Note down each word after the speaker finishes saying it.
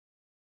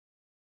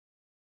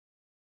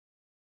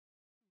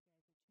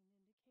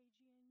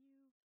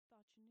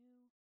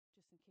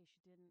just in case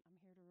you didn't, I'm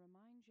here to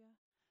remind you.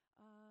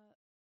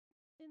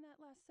 In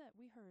that last set,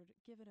 we heard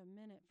Give It a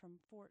Minute from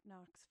Fort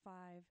Knox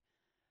 5,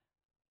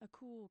 a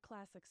cool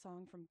classic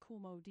song from Kool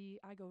Moe Dee,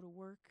 I Go to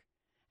Work,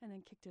 and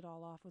then kicked it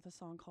all off with a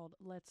song called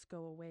Let's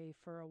Go Away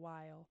for a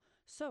While.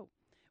 So,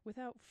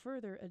 without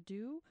further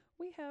ado,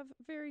 we have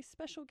very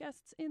special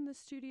guests in the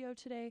studio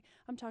today.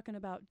 I'm talking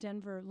about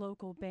Denver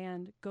local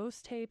band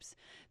Ghost Tapes.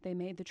 They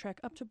made the trek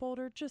up to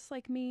Boulder just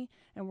like me,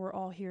 and we're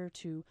all here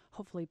to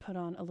hopefully put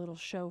on a little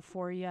show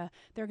for you.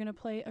 They're going to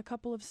play a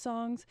couple of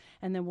songs,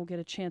 and then we'll get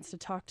a chance to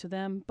talk to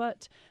them.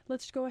 But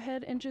let's go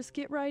ahead and just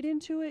get right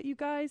into it, you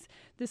guys.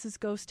 This is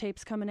Ghost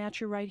Tapes coming at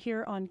you right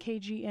here on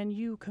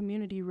KGNU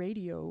Community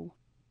Radio.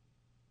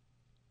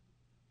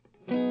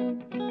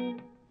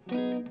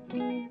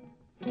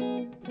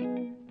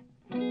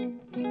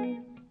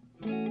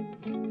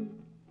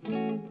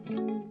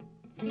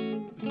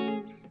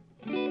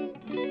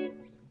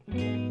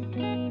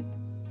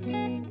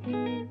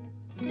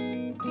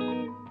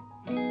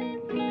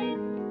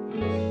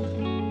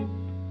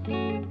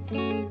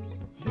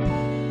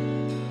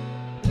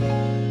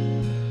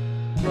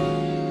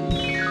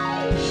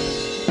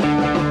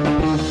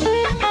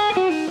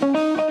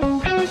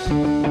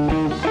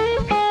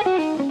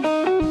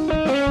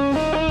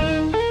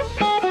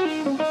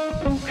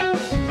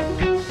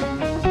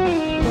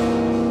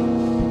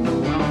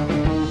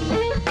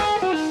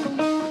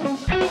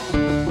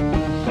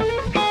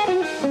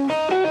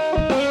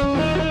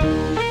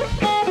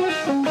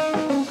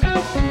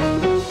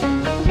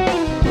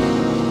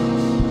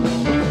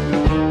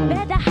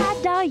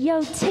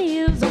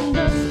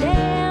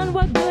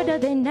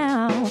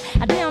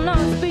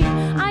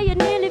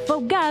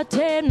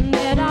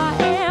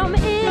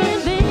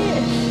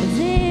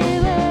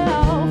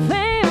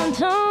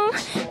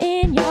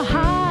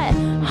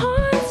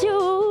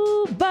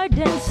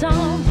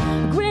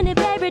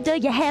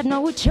 You had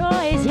no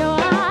choice, you're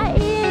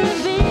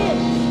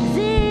invisible.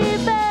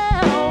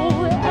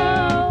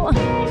 Oh,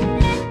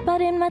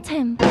 but in my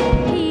temple,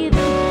 the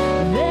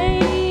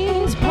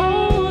veins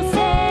pulsing,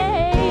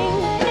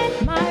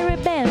 my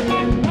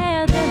rebellion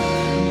at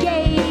the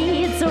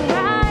gates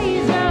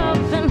rise up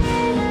and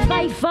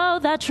fight for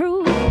the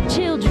true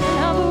children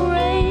of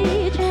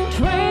rage,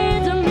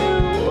 transmute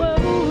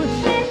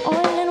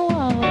oil and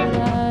water.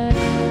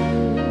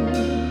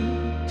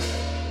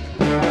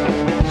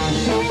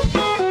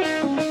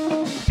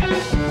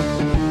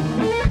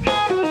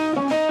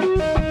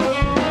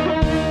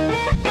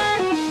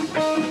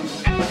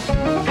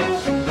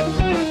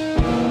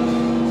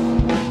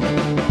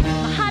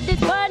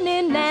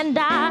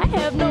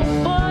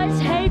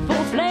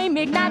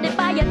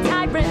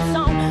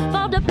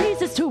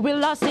 We're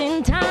lost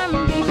in time,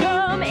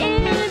 become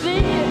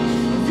invisible.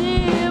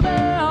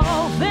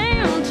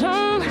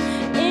 Phantom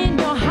in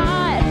your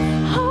heart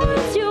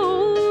holds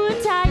you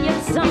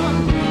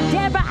tiresome.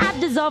 Deborah, I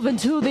dissolve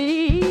into the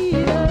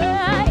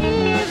ether.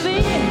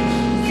 Invisible.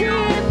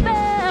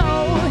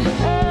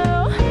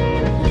 Oh,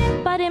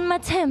 but in my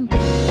temple,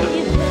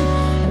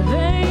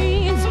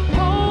 veins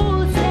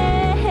pulsing.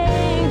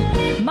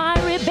 My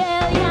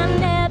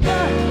rebellion at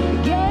the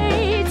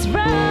gates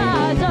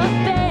rise up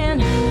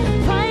and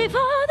fight for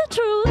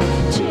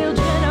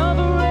children of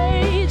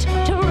rage to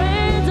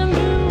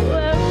transmute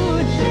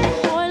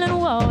oil and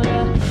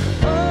water.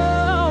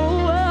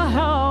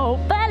 Oh,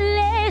 but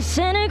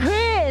listen,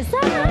 Chris,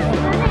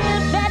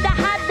 better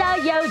hide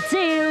out your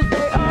tears.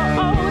 They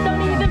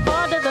don't even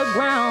fall to the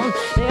ground.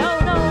 They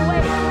hold no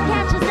way.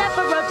 Catch a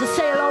zephyr to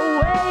sail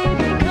away.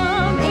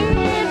 Become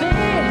invisible.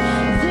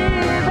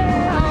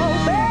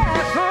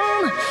 Back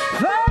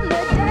from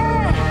the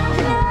dead.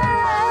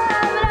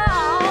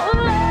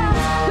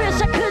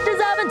 Wish I could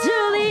dissolve into the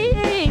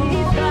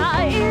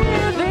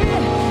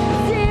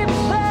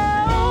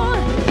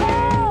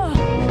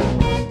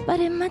but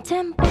in my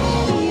temple,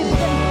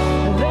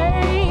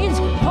 veins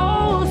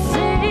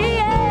pulsing,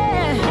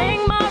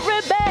 hang my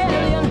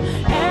rebellion,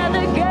 and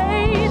the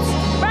gates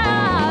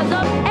rise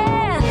up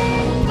and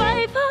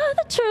fight for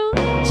the truth.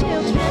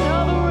 Children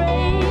of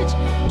rage,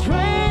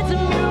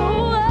 transmute,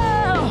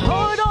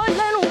 hold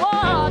oil and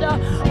water.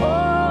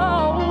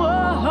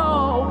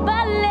 Oh,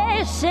 but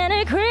listen,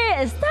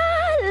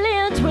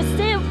 crystalline,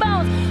 twisted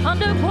bones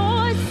under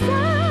poison.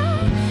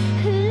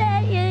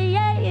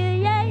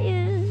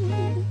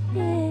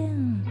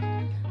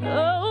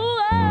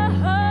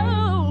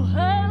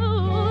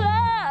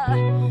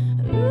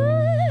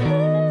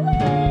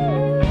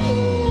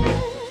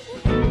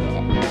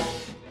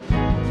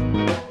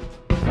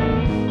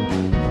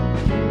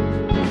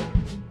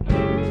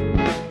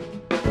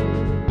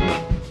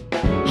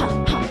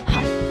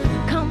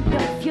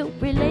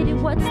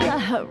 What's the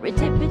hurry?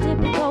 Tippy,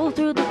 go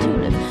through the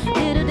tulips.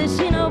 Little does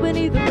she know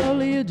beneath the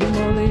foliage of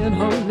and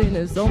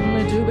holiness,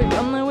 only to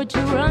become there what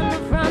you run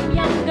from.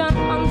 Young gun,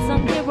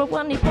 unsung hero,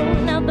 one he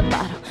pulling out the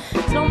bottle.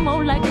 Slow mo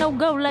like no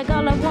go, like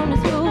all I want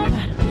is food.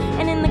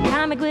 And in the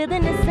comic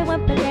within this, I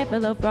went prepared for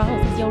the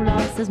frost. Your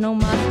loss is no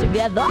more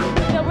together.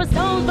 Your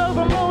stones go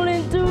from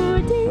rolling too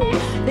deep.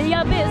 The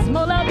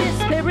abysmal abyss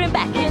peering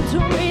back into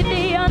me.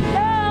 The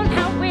unknown,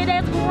 how it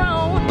has grown.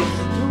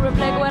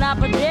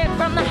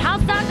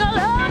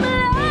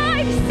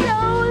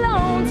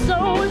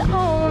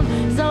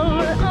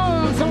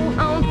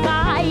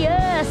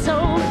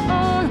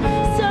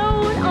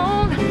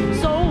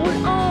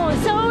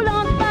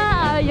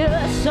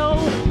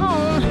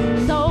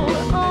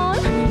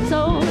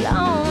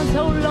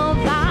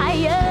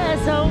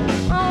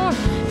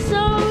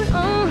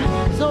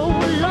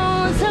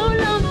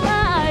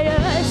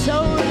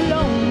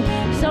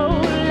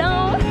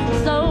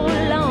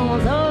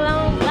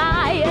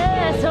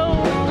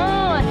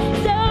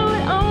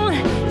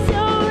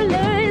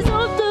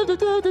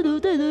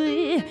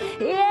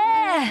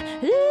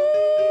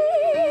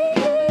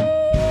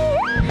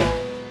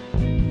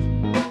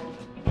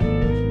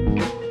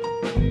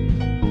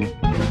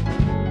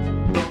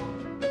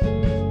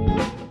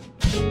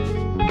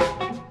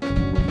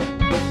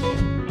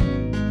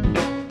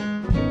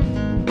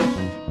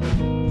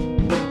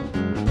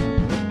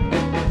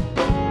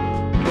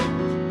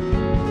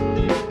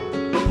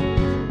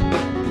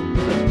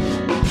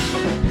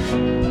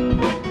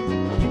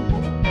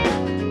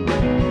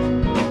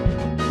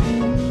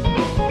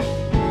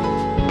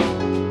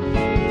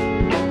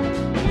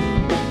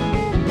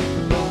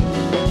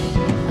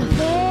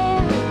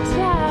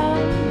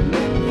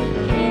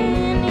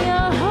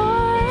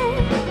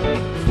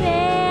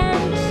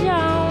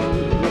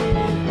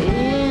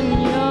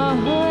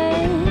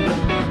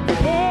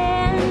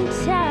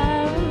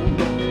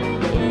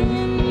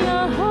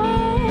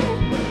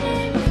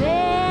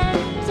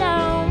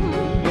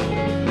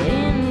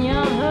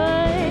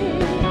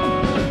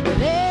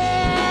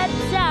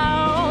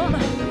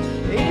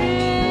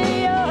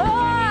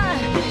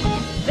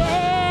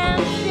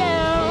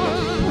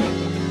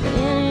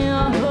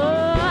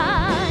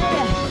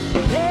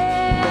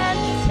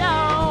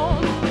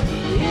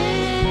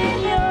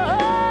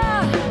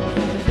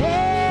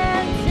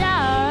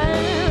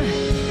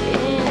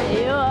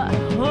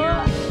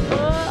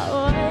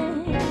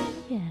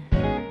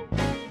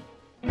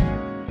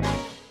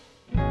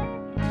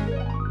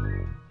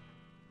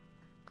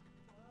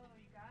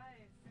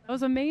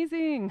 was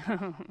amazing.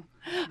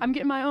 I'm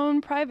getting my own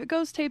private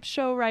Ghost Tape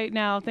show right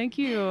now. Thank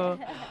you.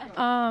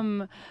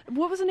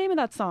 What was the name of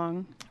that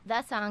song?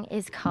 That song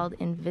is called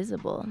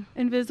Invisible.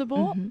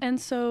 Invisible.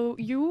 And so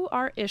you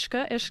are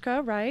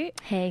Ishka, right?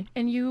 Hey.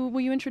 And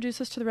will you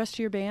introduce us to the rest of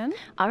your band?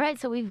 All right,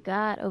 so we've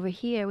got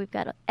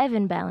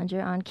Evan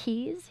Ballinger on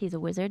keys. He's a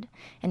wizard,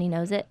 and he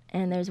knows it.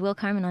 And there's Will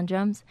Carmen on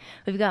drums.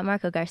 We've got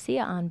Marco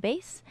Garcia on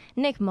bass.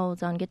 Nick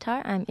Molds on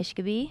guitar. I'm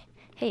Ishka B.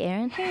 Hey,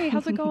 Erin. Hey,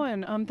 how's it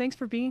going? Thanks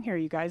for being here,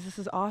 you guys. This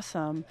is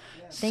awesome.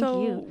 Thank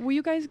you. Will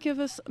you guys give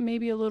us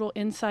maybe a little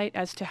insight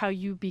as to how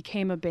you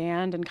became a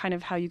band and kind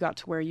of how you got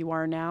to where you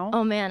are now?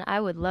 Oh, man, I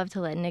would love to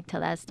let Nick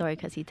tell that story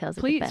because he tells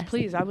it the best.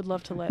 Please. I would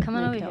love to let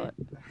Nick tell it.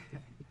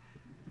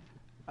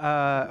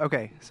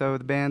 Okay, so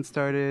the band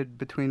started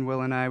between Will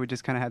and I. We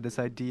just kind of had this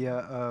idea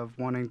of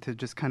wanting to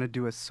just kind of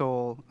do a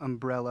soul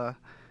umbrella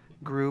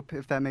group,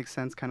 if that makes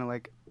sense, kind of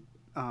like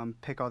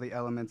pick all the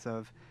elements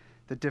of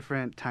the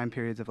different time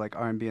periods of like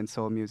R&B and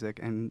soul music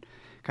and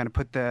kind of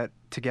put that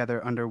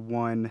together under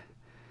one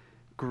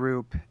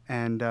group.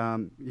 And,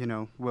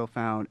 Will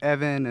found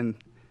Evan, and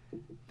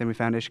then we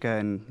found Ishka,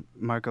 and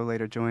Marco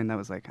later joined. That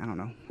was like, I don't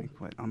know,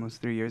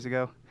 almost 3 years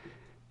ago.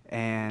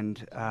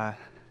 And, and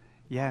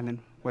then,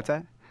 what's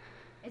that?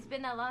 It's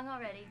been that long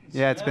already.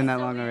 Yeah, it's been that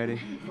long already.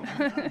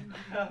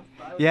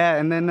 Yeah,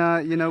 and then,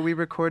 we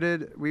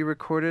recorded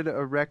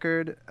a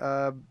record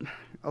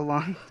a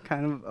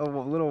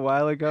little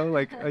while ago,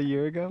 like a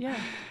year ago. Yeah.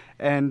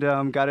 And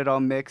got it all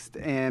mixed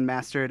and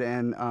mastered,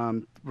 and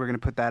we're going to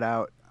put that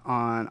out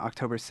on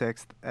October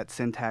 6th at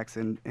Syntax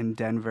in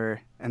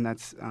Denver, and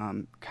that's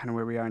kind of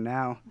where we are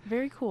now.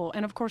 Very cool.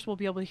 And of course, we'll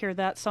be able to hear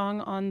that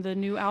song on the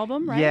new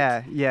album, right?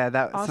 Yeah,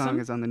 that awesome. Song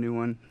is on the new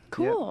one.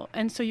 Cool. Yep.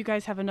 And so you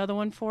guys have another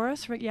one for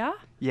us, right? Yeah?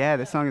 Yeah,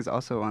 the song is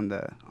also on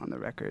the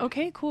record.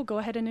 Okay, cool. Go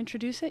ahead and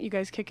introduce it. You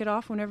guys kick it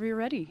off whenever you're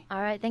ready.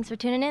 All right, thanks for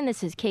tuning in.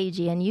 This is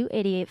KGNU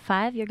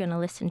 88.5. You're going to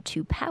listen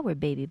to Power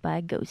Baby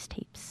by Ghost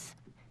Tapes.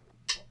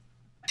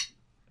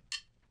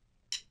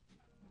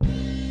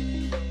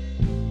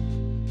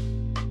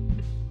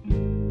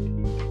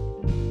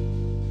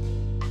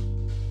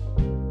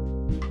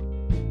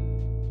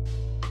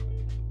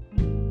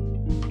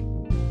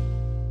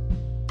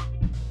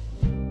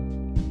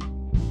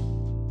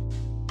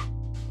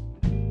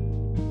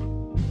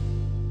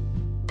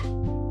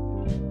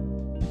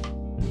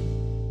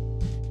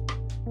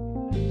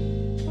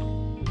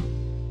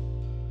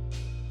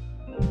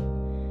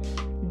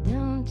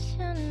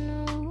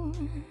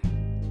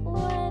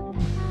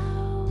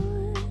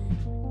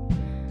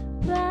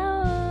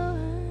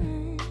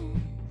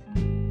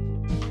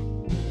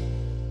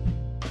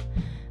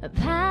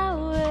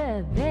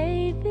 Power,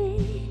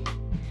 baby,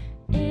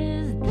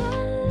 is the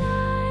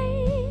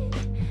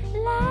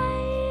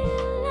light.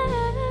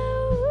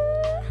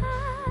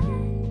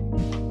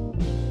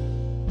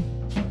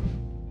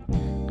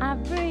 I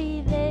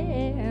breathe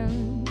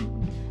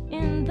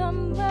in the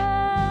morning.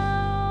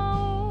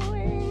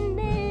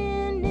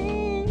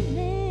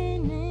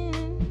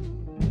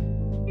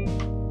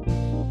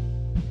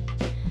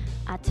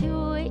 I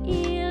to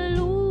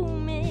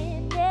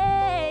illuminate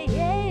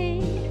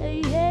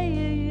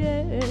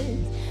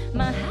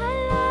my life.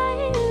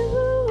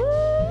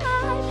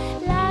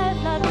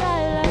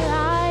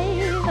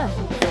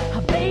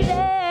 Baby,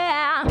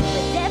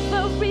 with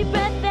every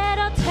breath that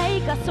I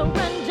take, I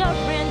surrender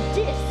and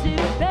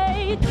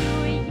dissipate to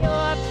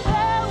your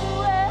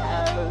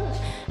power.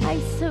 I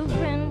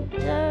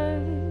surrender.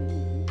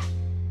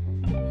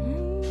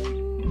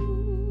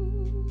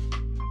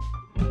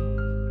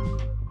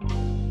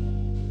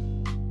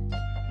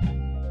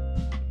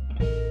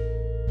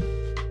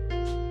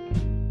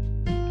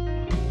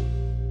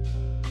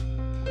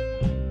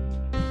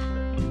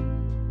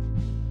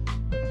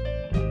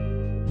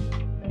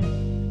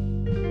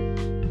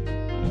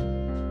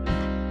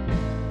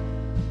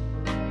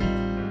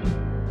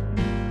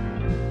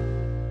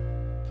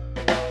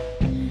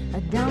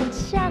 Don't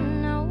you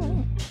know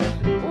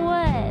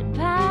what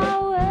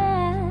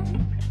power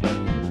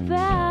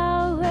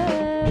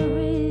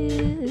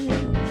is?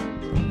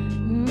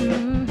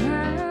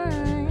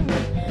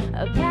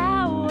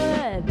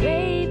 Power,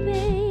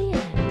 baby,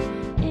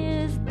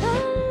 is the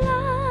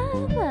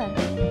love.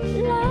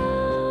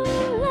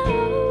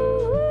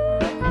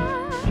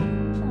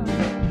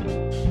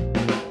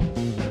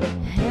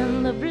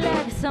 And the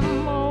black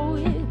smoke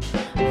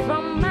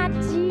from my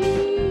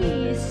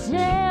tea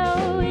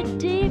cell,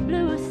 deep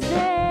blue sea.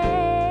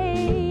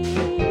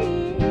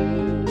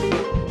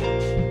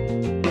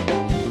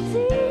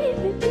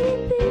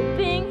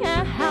 Peeping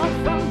out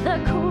from the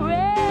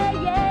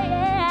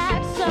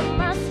cracks of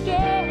my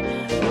skin,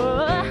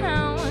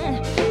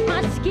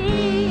 my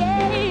skin.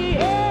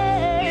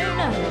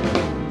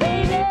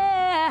 Baby,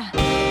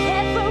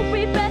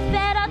 every breath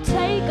that I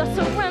take, I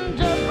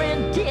surrender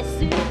and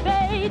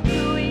dissipate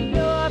to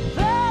your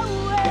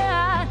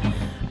power.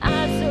 I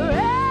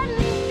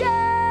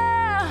surrender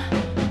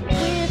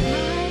with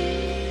my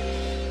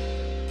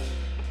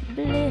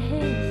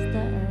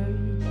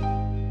blisters,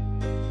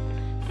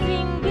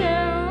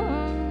 fingers.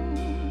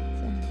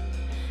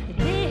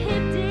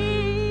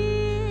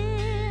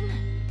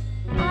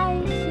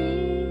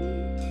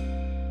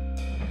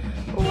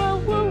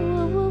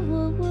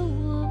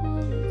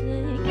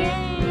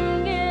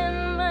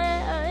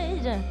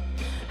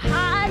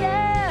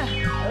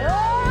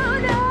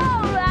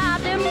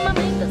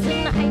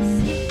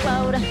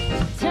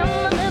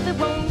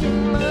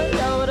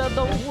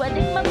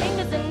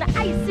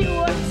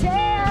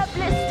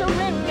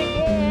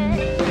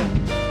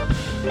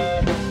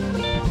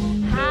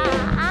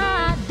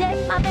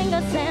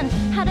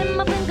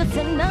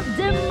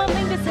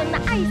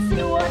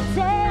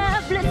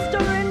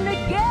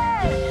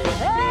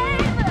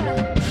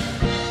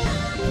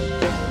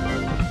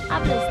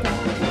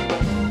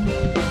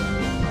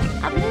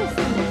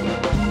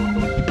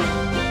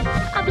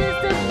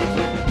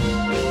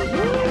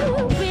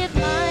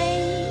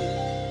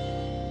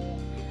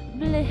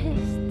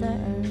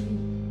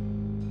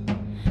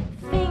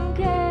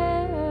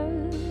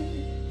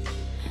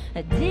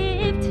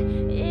 dipped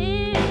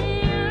in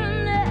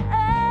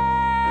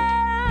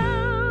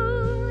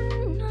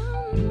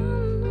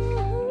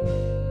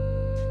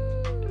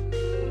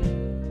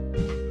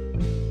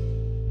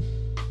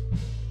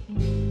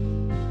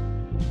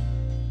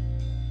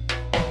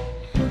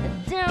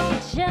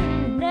don't you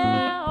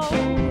know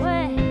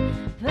what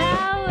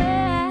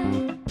power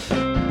is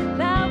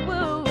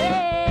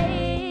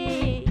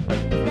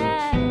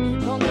that?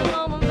 From the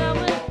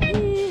moment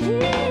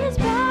that is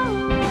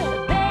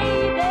power,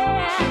 baby,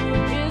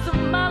 is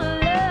my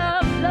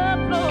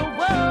love,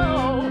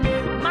 whoa,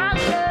 my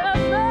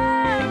love,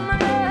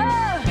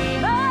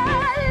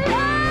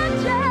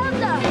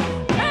 just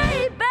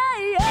baby,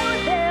 you're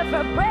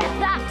every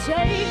breath I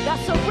take, I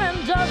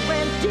surrender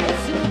and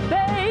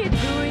disobey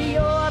to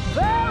your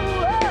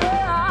power.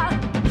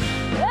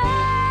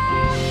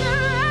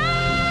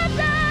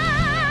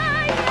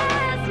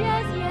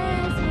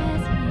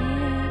 Yes, I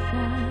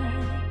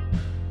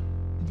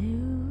do.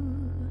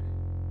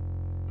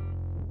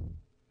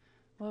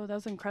 Whoa, that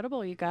was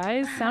incredible, you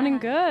guys. Sounding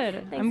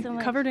good. I'm so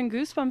much. covered in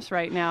goosebumps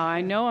right now.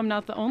 I know I'm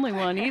not the only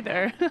one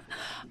either.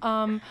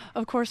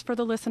 Of course, for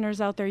the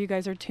listeners out there, you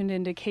guys are tuned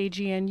into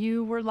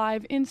KGNU. We're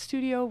live in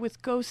studio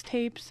with Ghost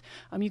Tapes.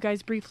 You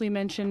guys briefly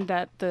mentioned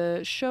that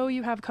the show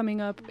you have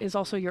coming up is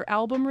also your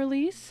album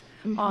release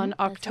on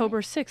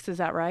October 6th. Is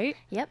that right?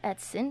 Yep, at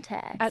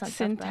Syntax. At on South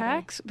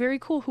Syntax. Very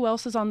cool. Who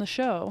else is on the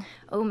show?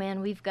 Oh man,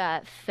 we've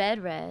got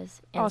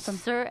Fedrez and Awesome.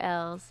 Sir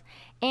Els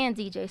and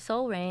DJ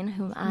Soul Rain,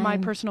 whom I'm My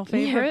personal your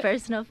favorite.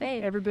 personal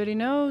favorite. Everybody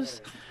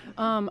knows.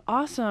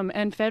 Awesome.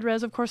 And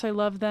Fedrez, of course, I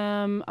love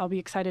them. I'll be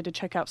excited to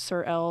check out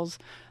Sir Els.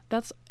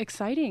 That's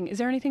exciting. Is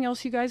there anything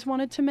else you guys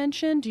wanted to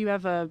mention? Do you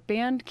have a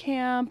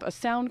Bandcamp, a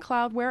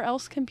SoundCloud? Where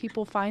else can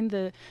people find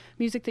the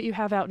music that you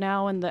have out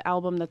now and the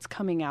album that's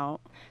coming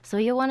out? So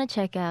you'll want to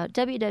check out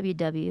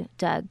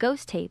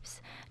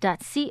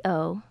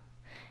www.ghosttapes.co.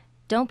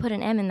 Don't put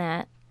an M in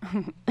that.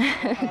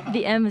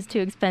 The M is too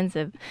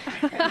expensive.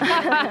 Like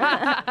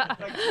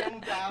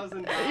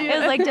 $10,000. It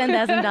was like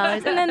 $10,000,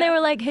 and then they were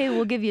like, "Hey,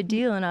 we'll give you a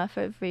deal and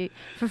offer it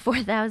for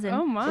 $4,000."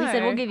 Oh, my. We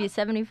said we'll give you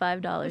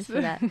 $75 for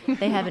that.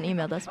 They haven't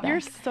emailed us back. You're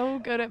so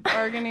good at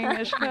bargaining,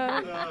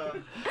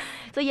 Ishka.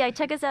 So yeah,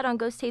 check us out on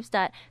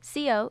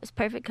ghosttapes.co. It's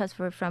perfect because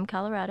we're from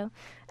Colorado.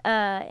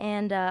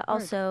 And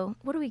also,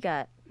 what do we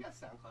got? We got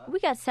SoundCloud. We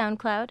got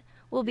SoundCloud.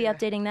 We'll be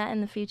updating that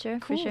in the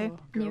future, for Cool. sure,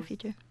 near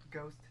future.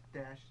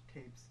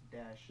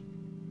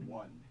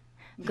 Ghost-tapes-1.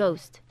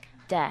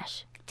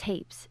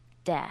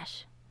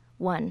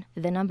 Ghost-tapes-1,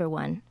 the number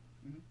 1.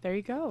 There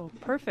you go.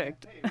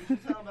 Perfect. Hey, we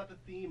should tell them about the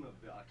theme of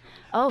the October.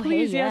 Oh,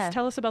 Please, hey, yeah. yes,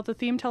 tell us about the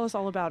theme. Tell us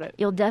all about it.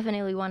 You'll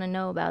definitely want to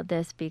know about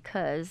this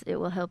because it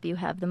will help you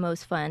have the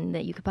most fun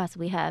that you could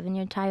possibly have in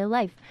your entire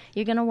life.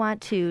 You're going to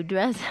want to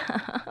dress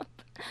up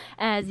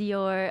as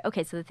your...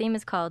 Okay, so the theme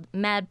is called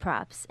Mad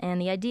Props,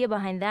 and the idea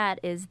behind that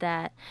is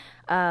that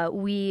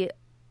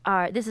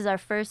this is our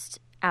first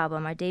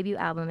album, our debut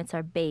album. It's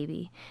our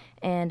baby,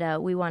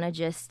 and we want to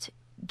just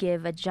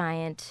give a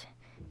giant...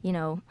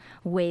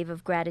 wave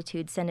of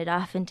gratitude, send it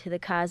off into the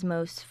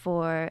cosmos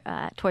for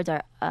towards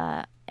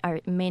our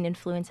main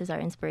influences,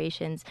 our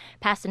inspirations,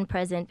 past and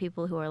present,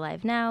 people who are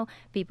alive now,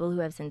 people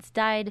who have since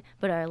died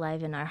but are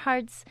alive in our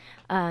hearts.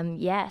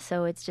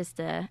 So it's just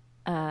a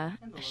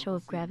show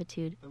of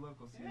gratitude. The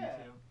local scene, too.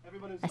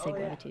 Everyone I say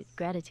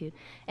gratitude,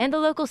 and the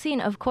local scene,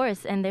 of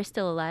course, and they're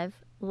still alive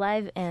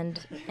and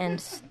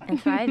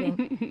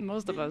thriving.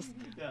 Most of us.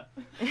 Yeah.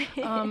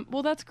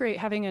 Well, that's great.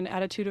 Having an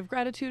attitude of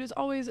gratitude is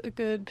always a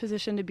good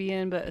position to be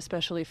in, but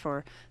especially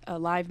for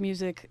live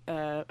music,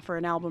 for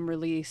an album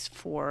release,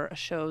 for a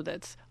show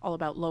that's all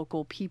about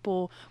local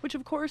people, which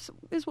of course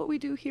is what we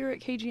do here at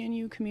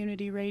KGNU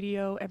Community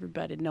Radio.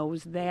 Everybody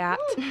knows that.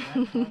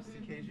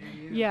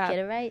 Yeah. Get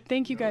it right.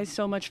 Thank you guys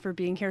so much for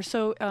being here.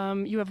 So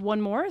you have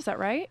one more, is that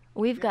right?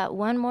 We've got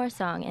one more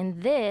song,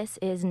 and this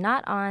is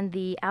not on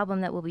the album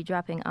that will be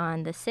dropping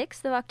on the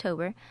 6th of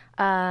October.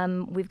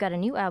 We've got a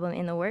new album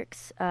in the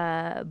works,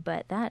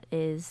 but that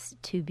is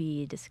to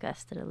be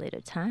discussed at a later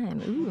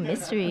time. Ooh,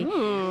 mystery.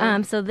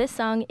 Ooh. So this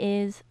song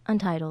is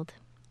Untitled.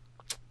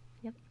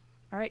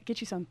 All right,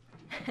 get you some.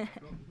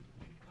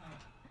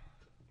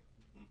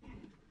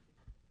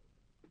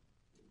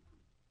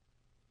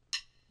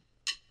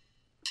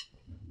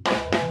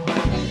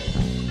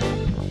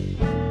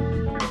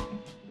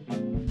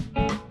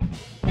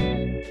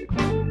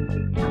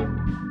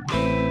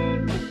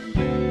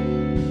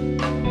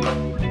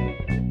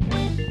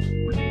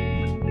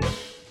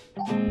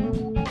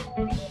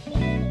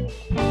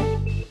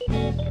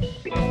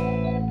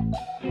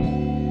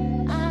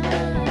 I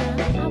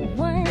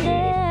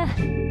wonder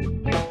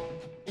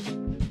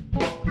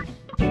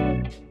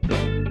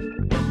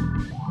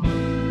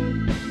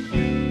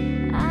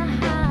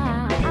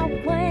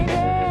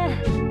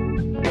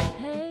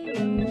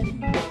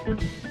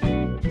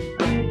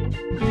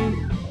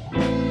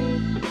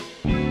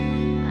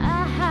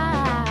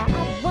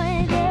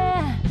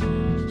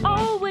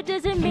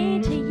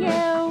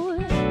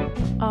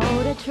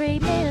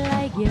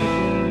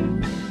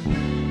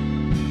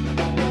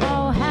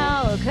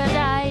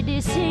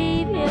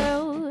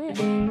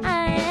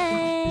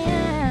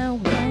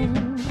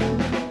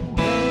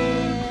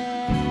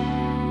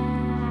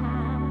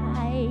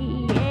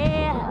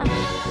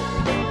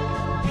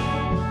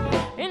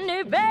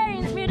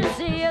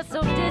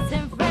feel so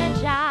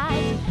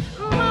disenfranchised.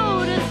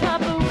 Modus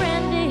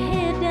operandi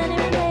hidden in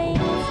plain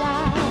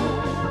sight.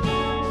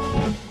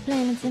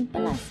 Plain and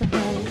simple, I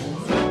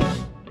suppose.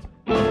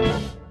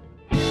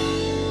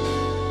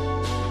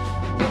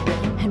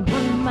 And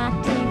one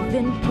might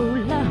even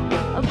pull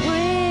a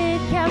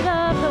brick out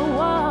of the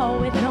wall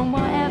with no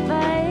more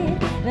effort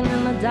than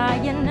in the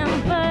dying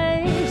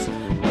embrace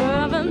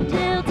of a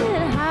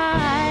tilted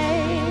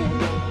high.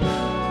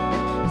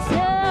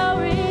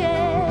 Sorry,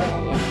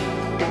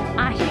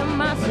 I hear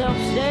myself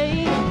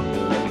say,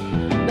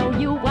 though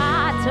you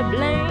are to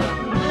blame,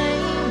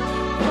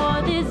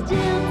 for this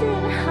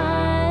tilted high.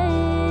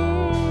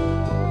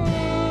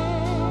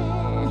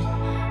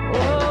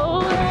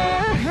 Oh,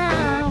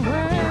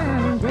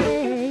 one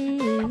day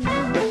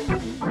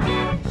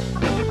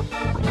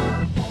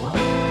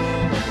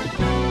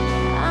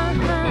I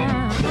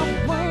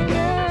wonder.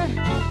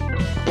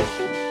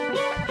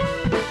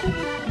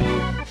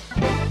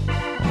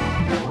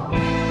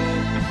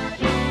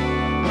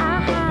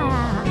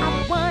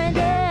 I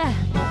wonder,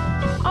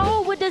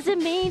 oh, what does it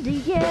mean to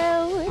you?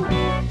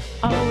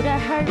 Oh, to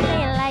hurt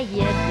me like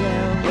you do.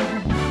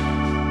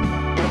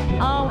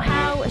 Oh,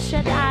 how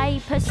should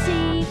I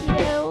perceive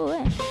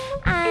you?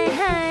 I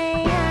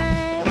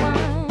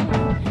wonder,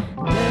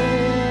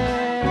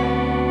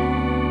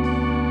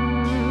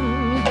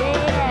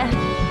 yeah.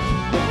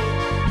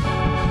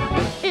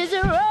 Is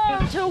it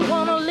wrong to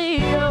wanna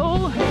leave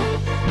you?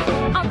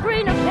 A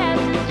greener path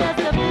is just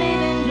a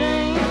fleeting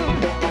dream.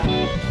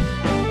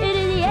 It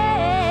is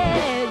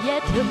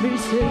yet to be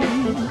seen.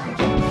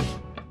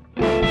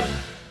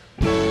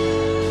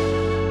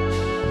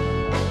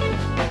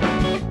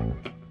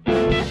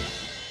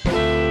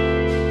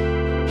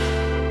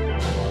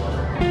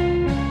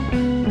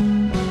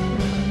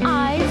 I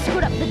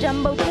screwed up the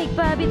jumbo cake,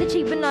 but I be the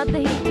cheap and not the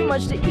heat. Too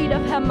much to eat,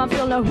 I've had my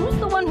fill. Now who's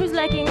the one who's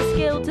lacking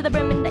skill? To the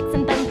brim index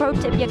and thumb pro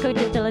tip, you cook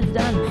it till it's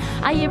done.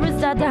 I hear it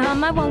start to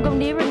hum, I won't go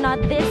near it,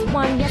 not this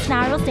one. Yes,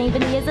 snarl stained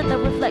veneers are the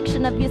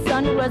reflection of your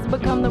son, who has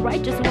become the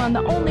righteous one,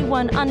 the only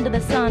one under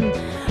the sun.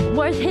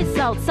 Worth his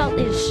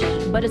salt-ish,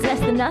 but it's less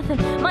than nothing.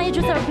 My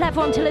interests are a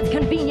platform till it's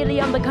conveniently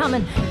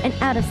unbecoming and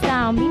out of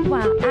style.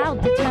 Meanwhile, I'll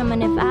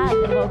determine if I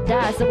live or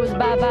die. So it's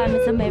bye-bye,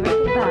 Miss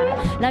American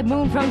Pie. Like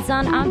moon from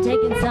sun, I'm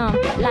taking some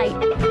light.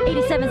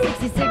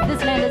 8766,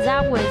 this land is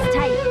ours,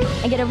 tight.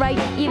 And get it right,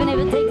 even if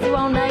it takes you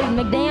all night.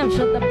 McDamn,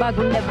 shut the bug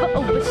will never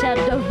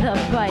overshadow the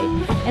bite.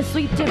 And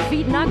sweep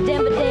defeat, knock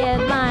down the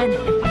deadline.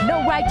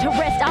 No right to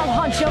rest, I'll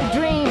haunt your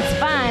dreams,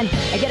 fine.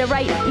 And get it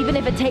right, even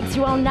if it takes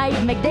you all night.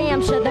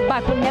 McDamn, shut the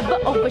bug will never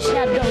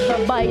overshadow the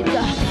bite.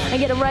 And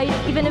get it right,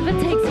 even if it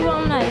takes you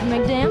all night.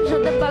 McDamn,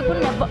 shut the bug will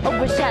never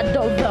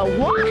overshadow the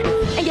what?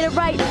 And get it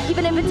right,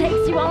 even if it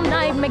takes you all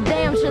night.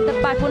 McDamn, shut the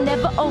bug will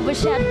never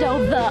overshadow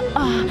the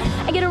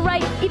and get it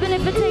right, even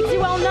if it takes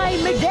you all night.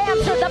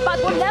 McDamn, shut the bug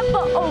will never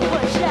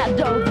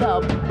overshadow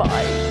the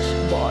bite.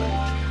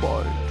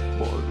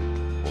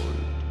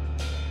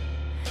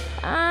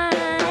 I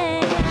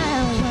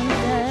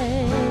wonder,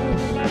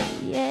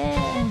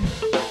 yeah.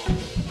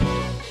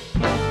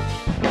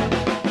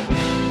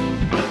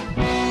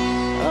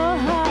 Oh,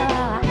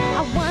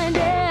 I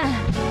wonder,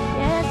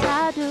 yes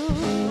I do.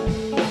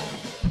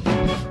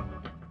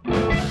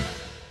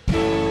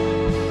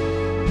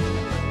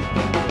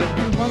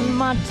 And one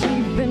my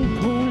teeth and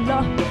pull a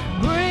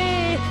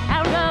brick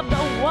out of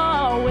the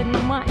wall with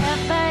no more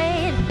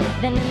effort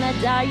than in the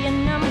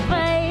dying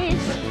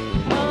embrace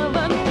of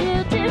a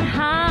guilty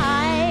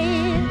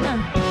hide.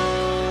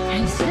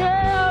 And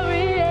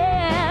sorry,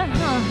 yeah,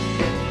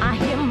 I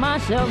hear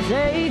myself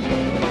say,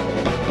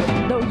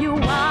 though you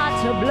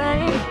are to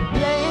blame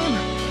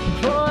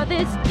for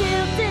this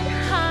guilty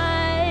hide.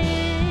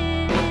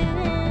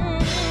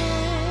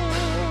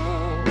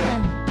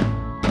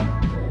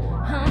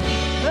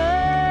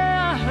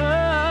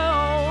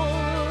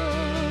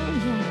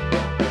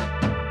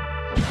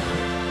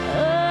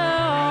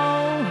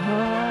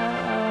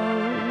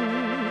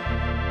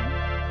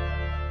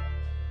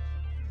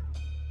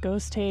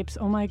 Ghost Tapes.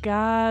 Oh my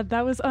God,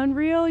 that was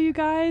unreal, you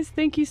guys.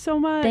 Thank you so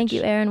much. Thank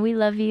you, Erin. We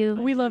love you.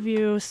 We love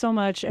you so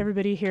much.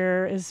 Everybody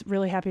here is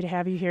really happy to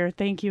have you here.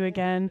 Thank you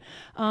again.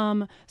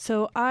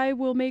 So I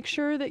will make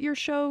sure that your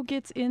show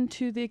gets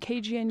into the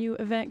KGNU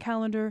event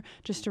calendar.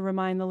 Just to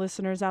remind the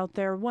listeners out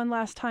there, one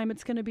last time,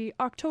 it's going to be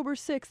October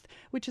 6th,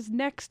 which is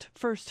next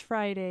First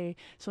Friday.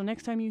 So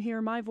next time you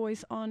hear my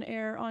voice on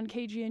air on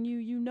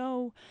KGNU, you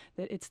know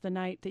that it's the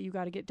night that you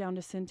got to get down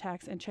to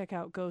Syntax and check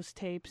out Ghost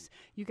Tapes.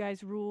 You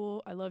guys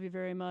rule. I love you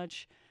very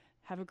much.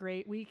 Have a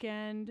great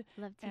weekend.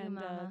 Love to you, and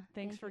Mama.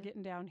 Thanks Thank for you.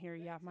 getting down here.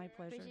 Yeah, my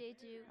pleasure.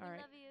 Appreciate you. All We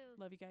right. love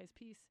you. Love you guys.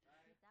 Peace.